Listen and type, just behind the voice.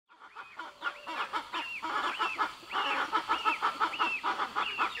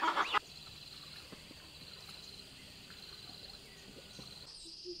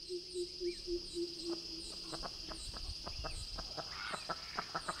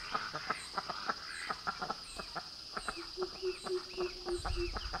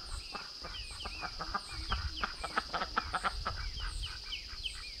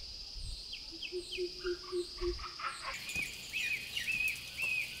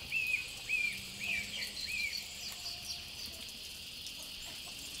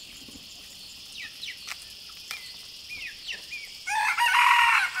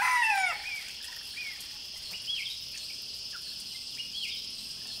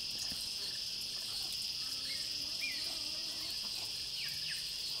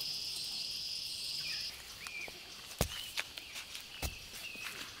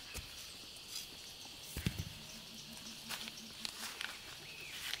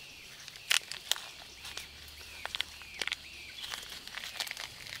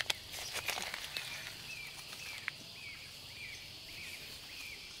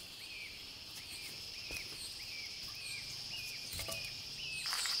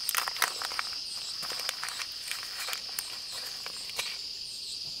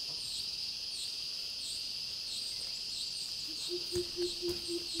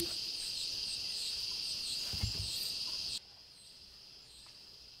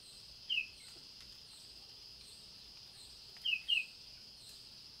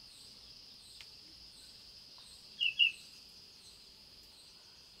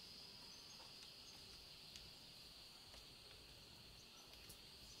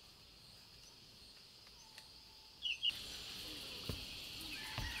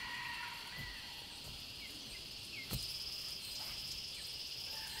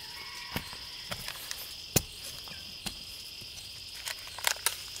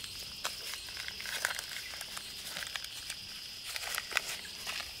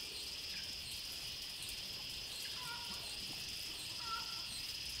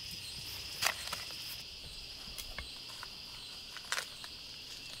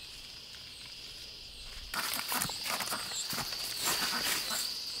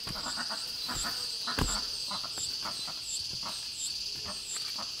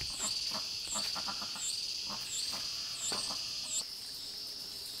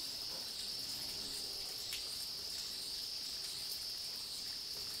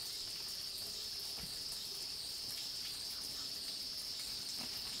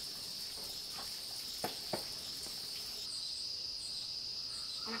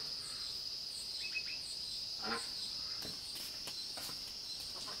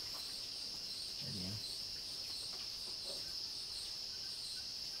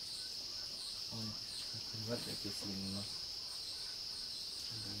vất để cái xin nó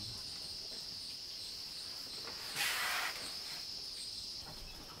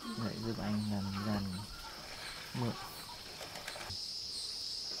vậy giúp anh làm dàn mượn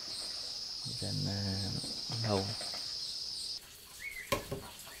dàn hầu.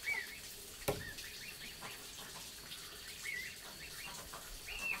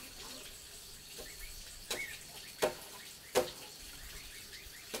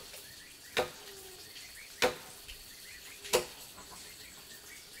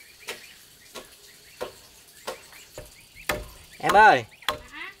 Em ơi,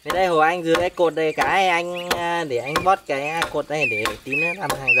 cái đây hồ anh dưới cái cột đây cái anh để anh bót cái cột này để tí nữa làm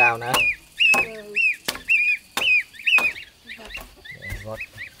hàng rào nữa. Để bót.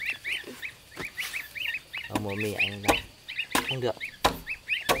 Mùa mì anh đặt không được.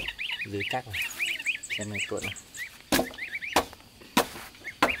 Dưới chắc này. Xem này cuộn này.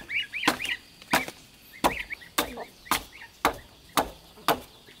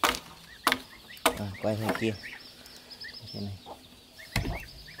 Quay sang kia. Cái này.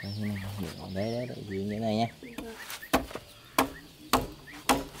 Quay thế này đấy dưới như này nhé.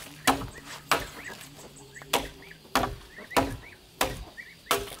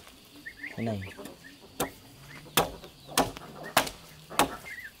 Cái này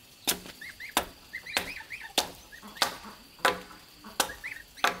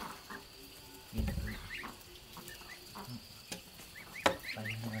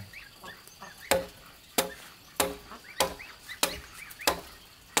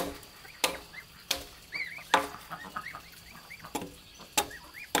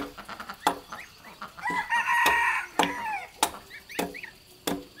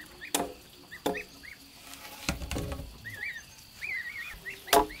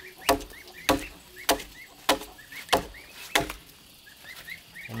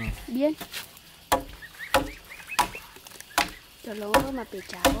biết cho lố mà bị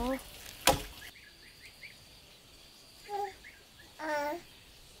cháu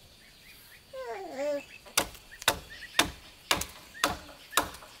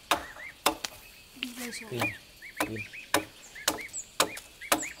pin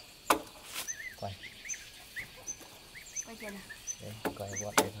quay chưa nào đấy, quay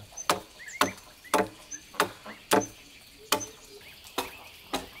gọn đây thôi.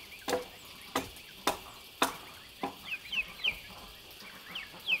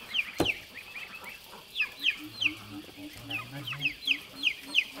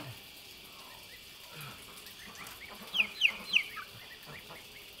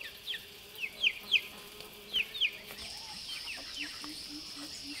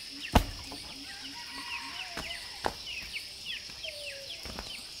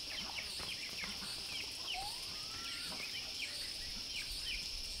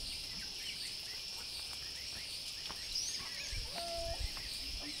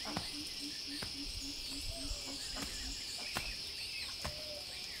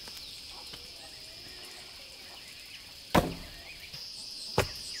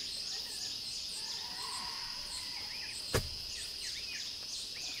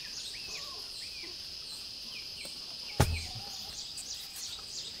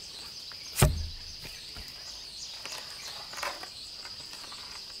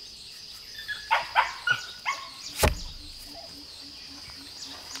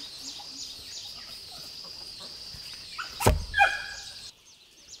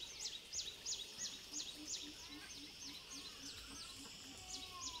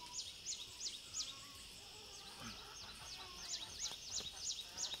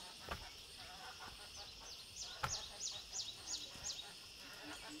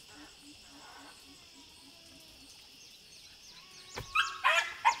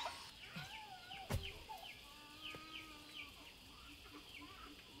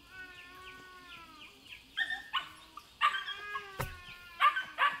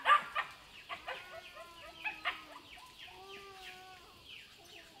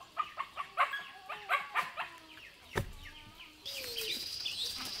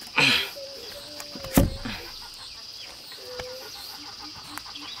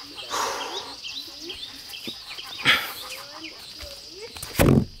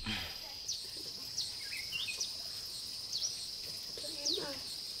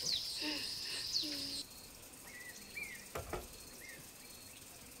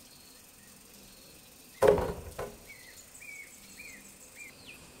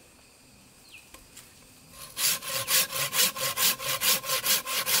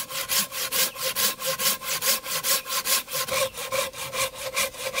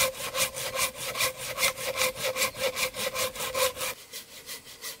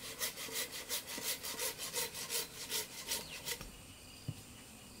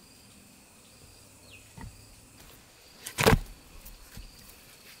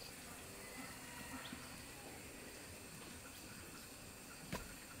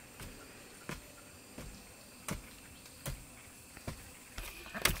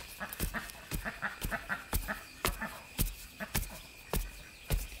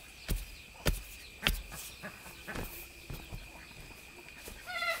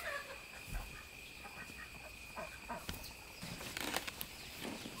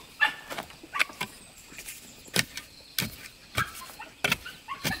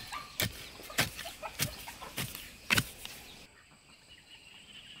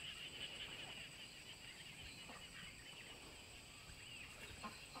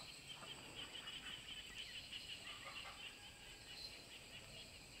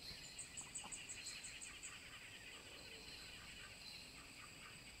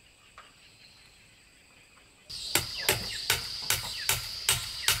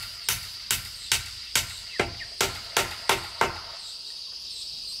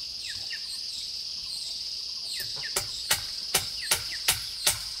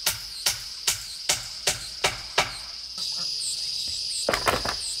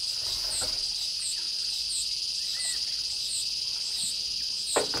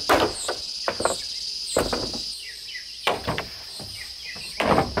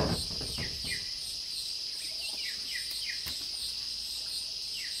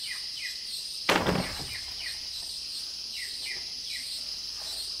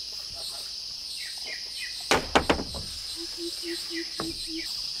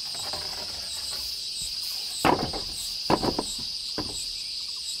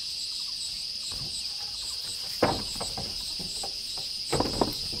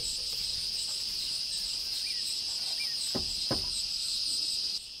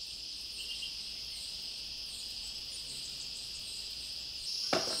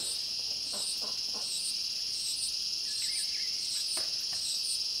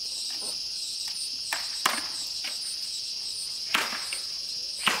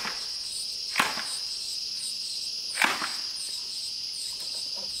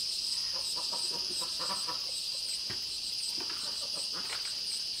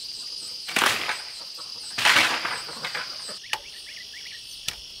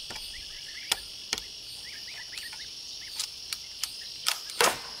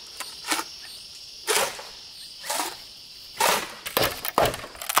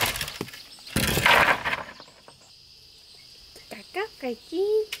 Cái chi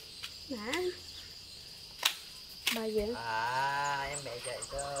nè bao giờ em mẹ dậy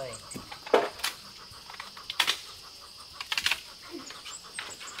rồi.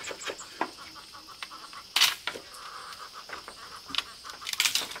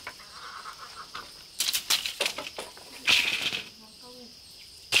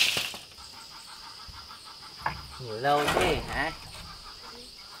 Nhiều lâu thế hả?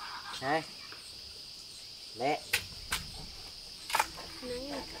 Hả? Lẹ.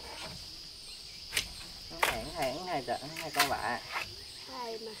 Hai con bạ.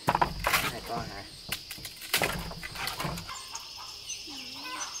 hai mà. Hai con hả?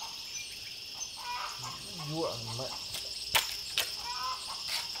 Ruộng mỡ.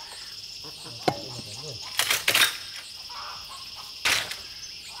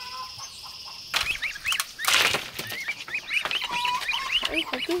 Ê,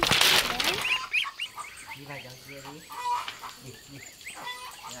 cái chi? Đi vào trong kia đi. Đi.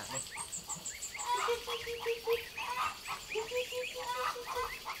 Dạ, đi.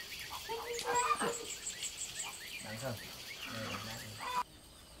 Đánh không?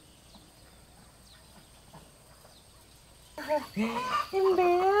 Em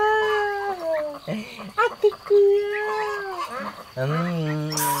bé cái kia.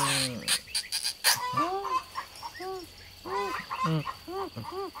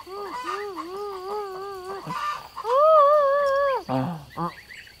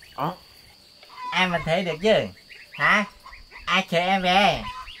 Em vẫn thấy được chứ hả? Ai chơi em về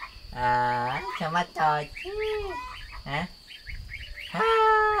cho mắt trời hả?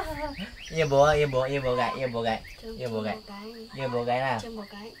 Yêu bố gái, yêu bố gái, yêu bố gái nào. Châm một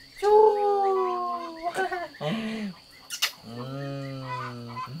cái.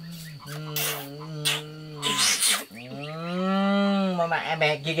 Mà em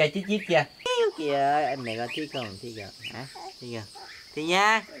bé kia kìa, chít chít kìa. Kìa em bé có thích không? Thích kìa hả? Thích kìa. Thì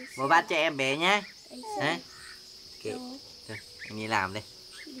nhá, bố bắt cho em bé nhá. Hả? Kệ. Thôi, anh đi làm đây.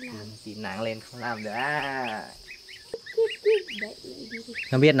 Chị nắng lên không làm được.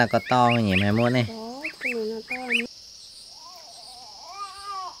 Không biết là có to không nhỉ mày muốn này. Có, cái này nó to.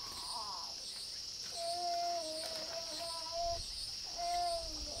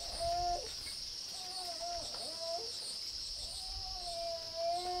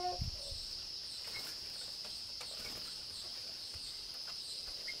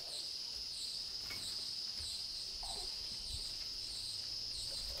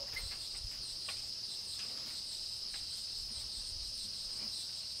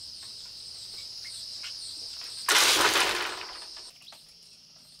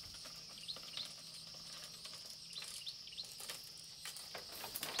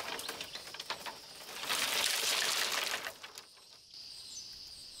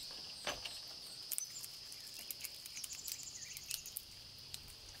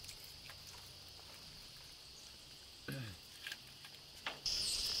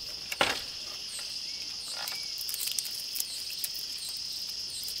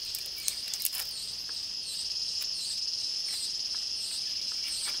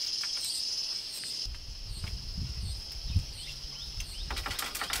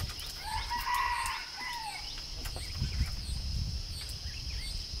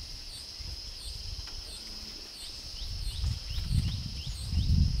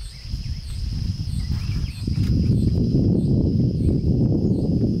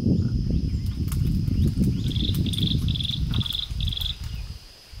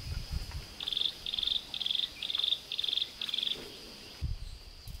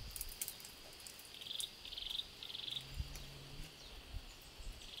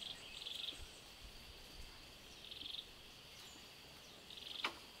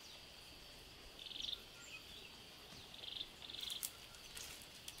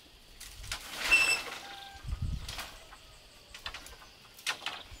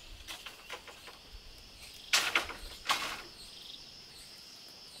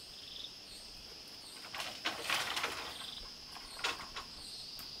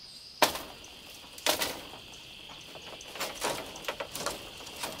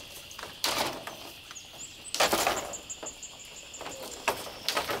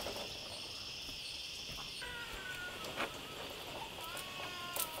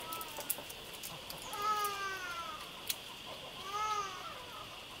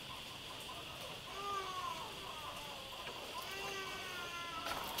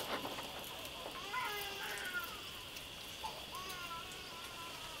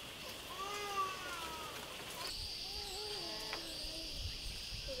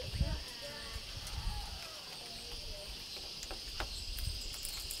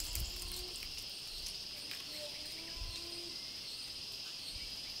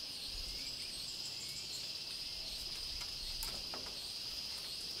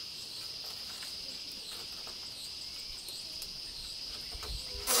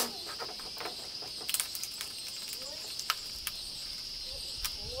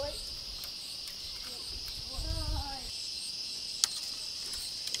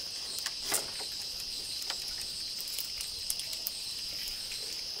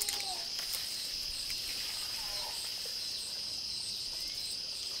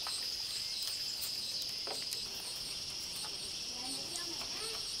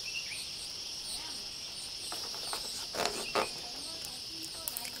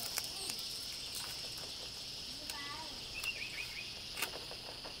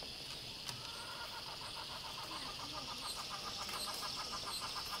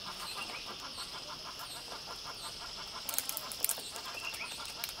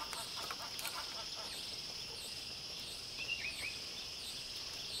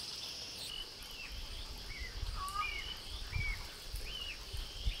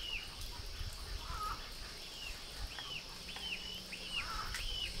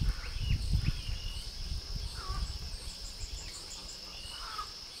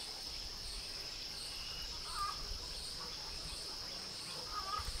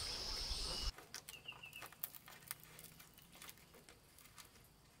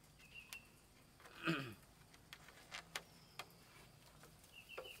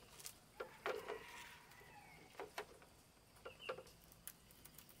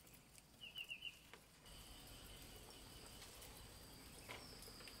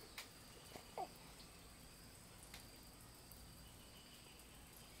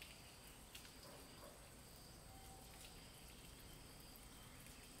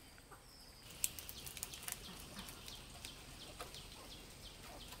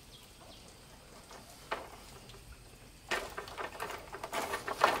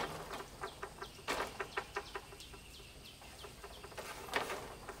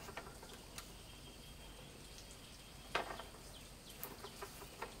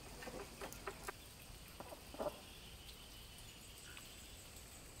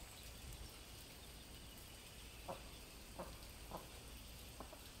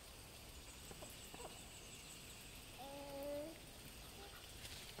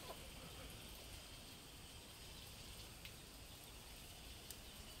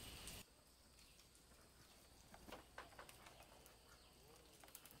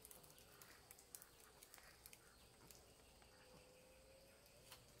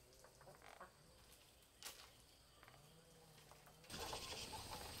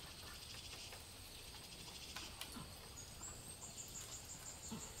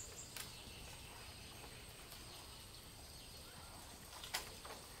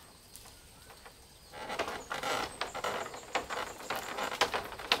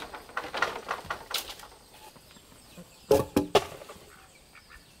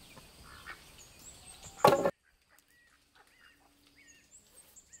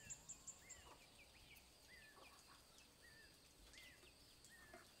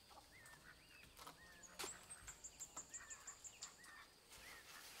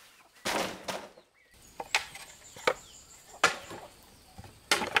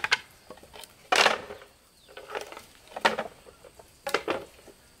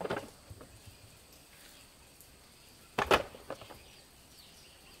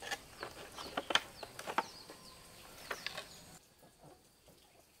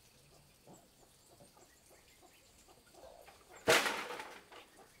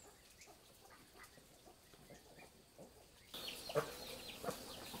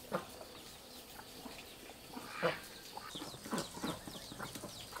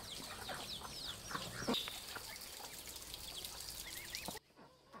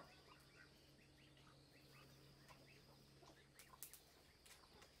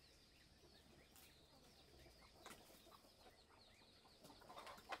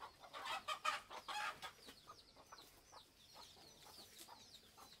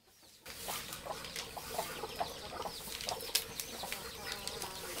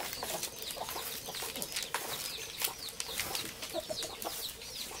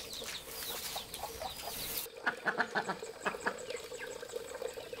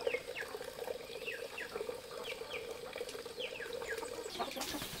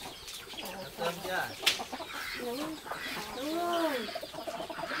 Cơm chưa? Đúng rồi.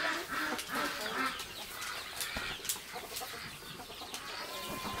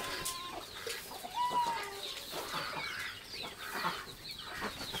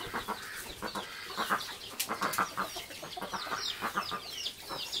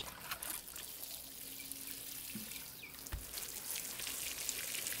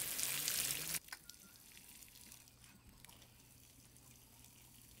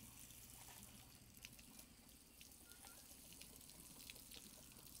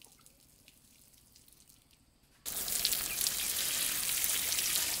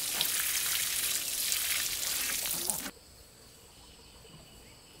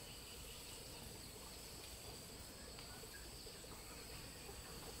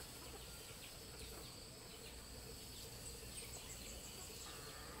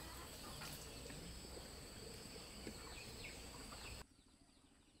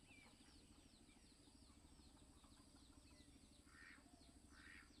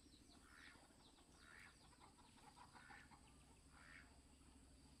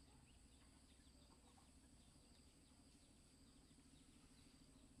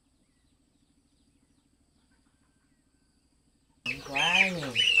 Quá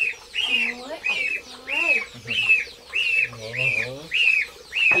nhiều. Ôi, Vậy nè.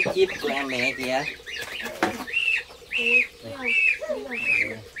 Chip chip của em mẹ kìa.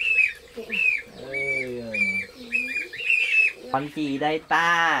 Con gì đây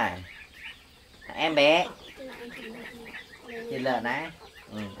ta? Em bé. Thịt lợn á.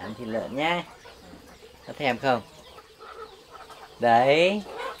 Ăn thịt lợn nhá. Có thèm không? Đấy.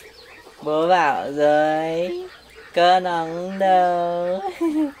 Bố bảo rồi. Con ống đâu.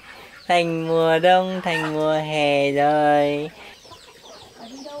 Thành mùa đông, thành mùa hè rồi. ở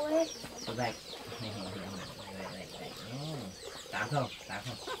đi đâu ấy? Vậy. Tắm không? Tắm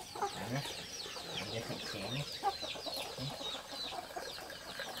không? Tắm nhé. Tắm cho sạch sẽ nhé.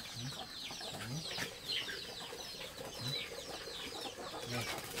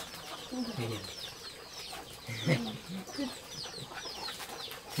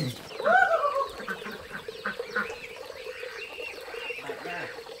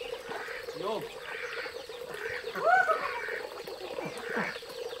 Vô.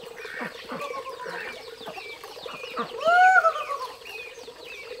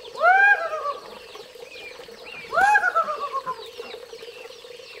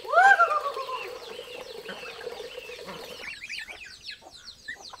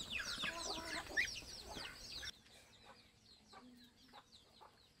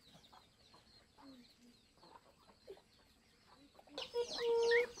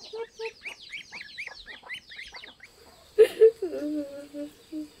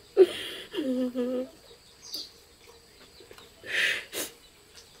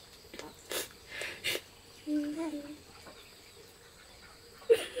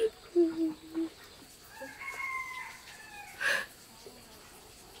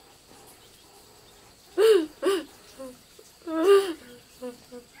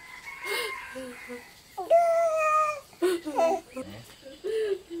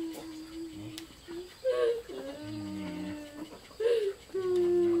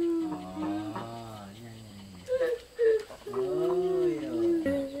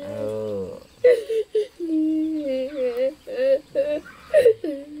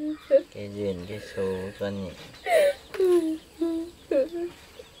 Cái duyên cái số Tuân nhỉ.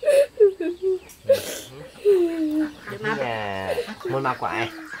 Là môn ma quại.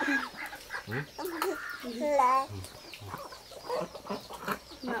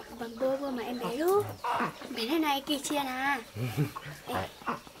 Mà bằng bơ bơ mà em bé lúc bé thế này kia chia nè.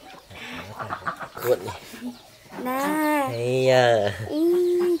 Cuộn nhỉ. Nè. Bây giờ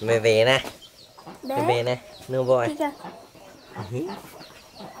mày về nè. Mày về nè. Nương voi. Đấy.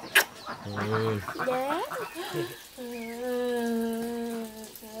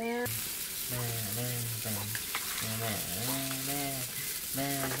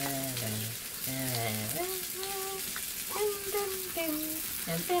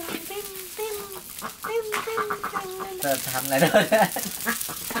 Tớ thăm lại đó.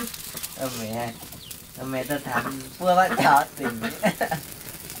 Mẹ tớ thăm vừa bắt chó tỉnh.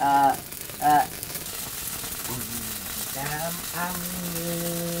 Cam ăn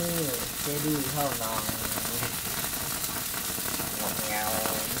như sẽ đi không nòng ngọt ngào.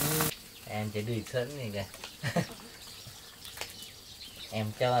 Em sẽ đi sớm này kìa.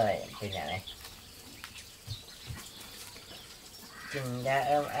 Em cho lại từ nhà này. Chừng ra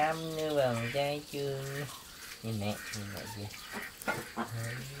ấm ấm như vầng trái chương. Nhìn mẹ kìa.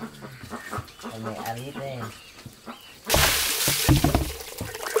 Mẹ Alice đây.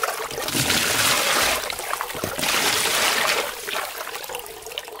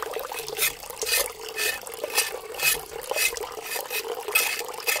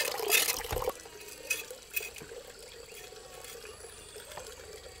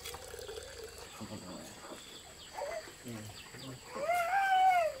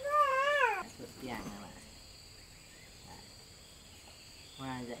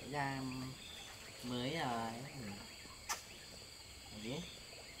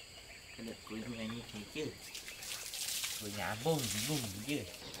 phải được cúi người như thế chứ. Cúi ngã vùng vùng chứ.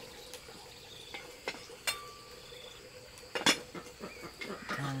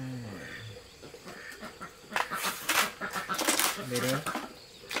 Về đây.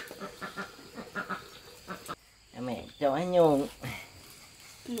 Mẹ cho nhung.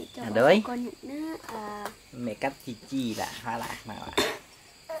 Mẹ cho đấy. con nhận nữa. Mẹ cắt chi đã hoa lạc mà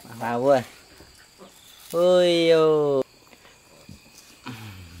hoa vui. Ôi ô.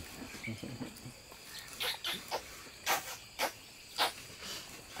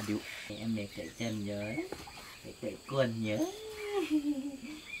 Em để cậy chân nhớ, để cậy quần nhớ.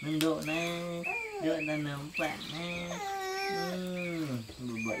 Nâng độ na nóng bạn na.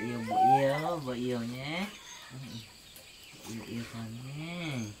 Vợ yêu nhé. Yêu con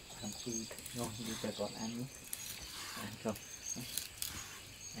nhé. Không chi ngon đi cho con ăn nhé. Ăn không?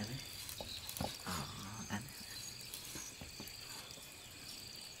 Ăn đấy. Ăn.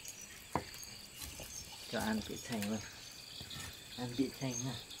 Cho ăn bị thành luôn. Ăn bị thành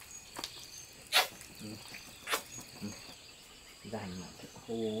ha. Dành mà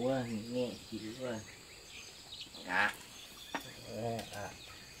khô quá, nghe chịu quá. Dạ.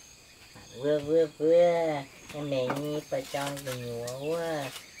 Vừa em mẹ nhi phải cho cái nhúa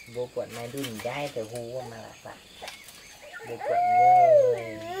quá. Vô quận này đun dai từ hú mà là phải. Vô quận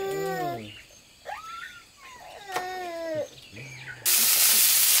ơi.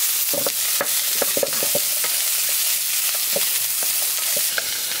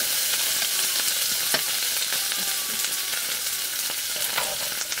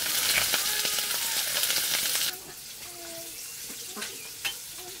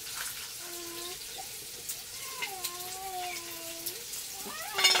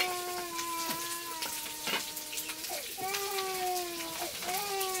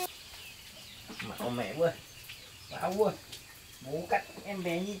 Mẹ ơi, bảo ơi, bố cắt em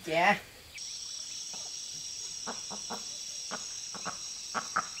bé như trẻ.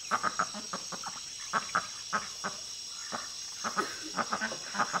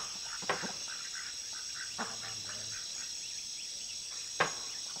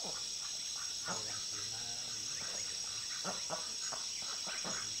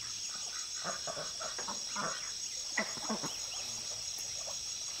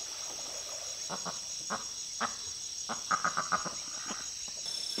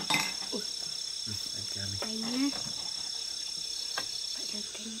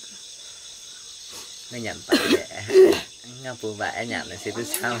 Nó nhầm phải để ngao phụ vẽ nhầm là sẽ từ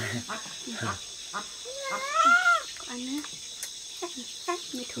sau.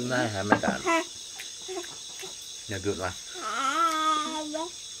 Hôm nay hả mấy bạn? Nhà được mà.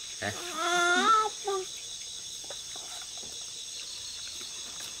 Hả?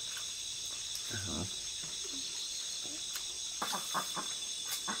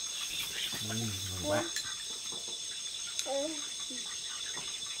 Ngon quá.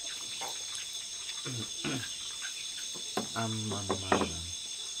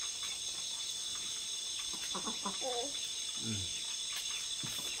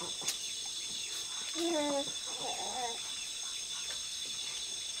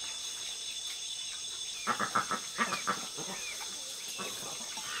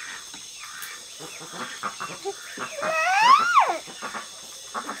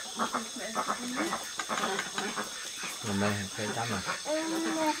 Hôm nay phải tắm à?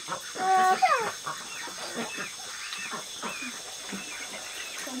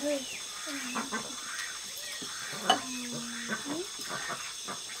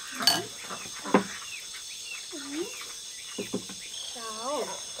 Sao?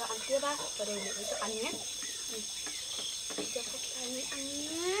 Cho ăn tiếp á, vào đây để cho ăn nhé. Cho các thầy ăn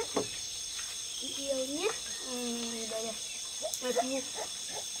nhé. Yêu nhé. Đây này. Mày thu.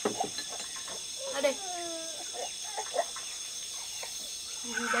 Ở đây.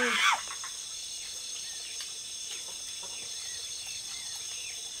 Đây.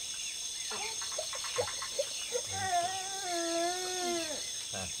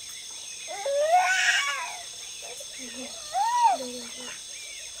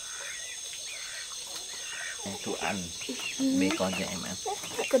 Chú ăn mấy con cho em ăn.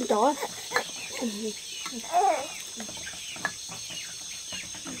 Con chó.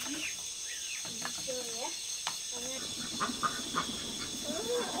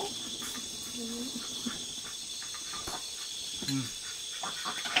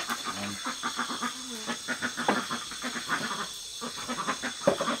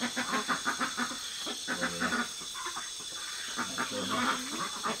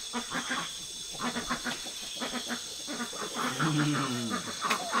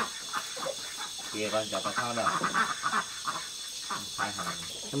 Kia con chó có sao đâu. Phải hả?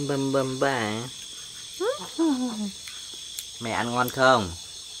 Bầm bầm bà. Mẹ ăn ngon không?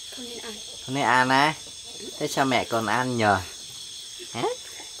 Không nên ăn. Không nên ăn á? Thế sao mẹ còn ăn nhờ? Hả?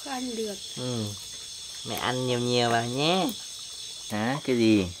 Không ăn được. Ừ. Mẹ ăn nhiều nhiều vào nhé. Hả? Cái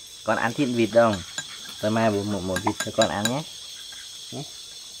gì? Con ăn thịt vịt không? Tôi mai bố một vịt cho con ăn nhé. Nhé.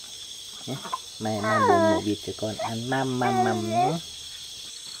 Nhé. Mai bố một vịt cho con ăn măm nhé.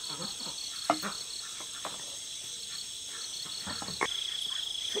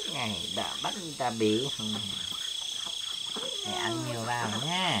 Suốt ngày đã bắt người ta béo. Mẹ ăn nhiều vào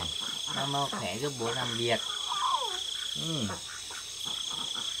nha. Mau khỏe giúp bố làm việc.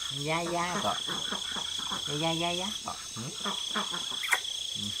 Da có. Da có.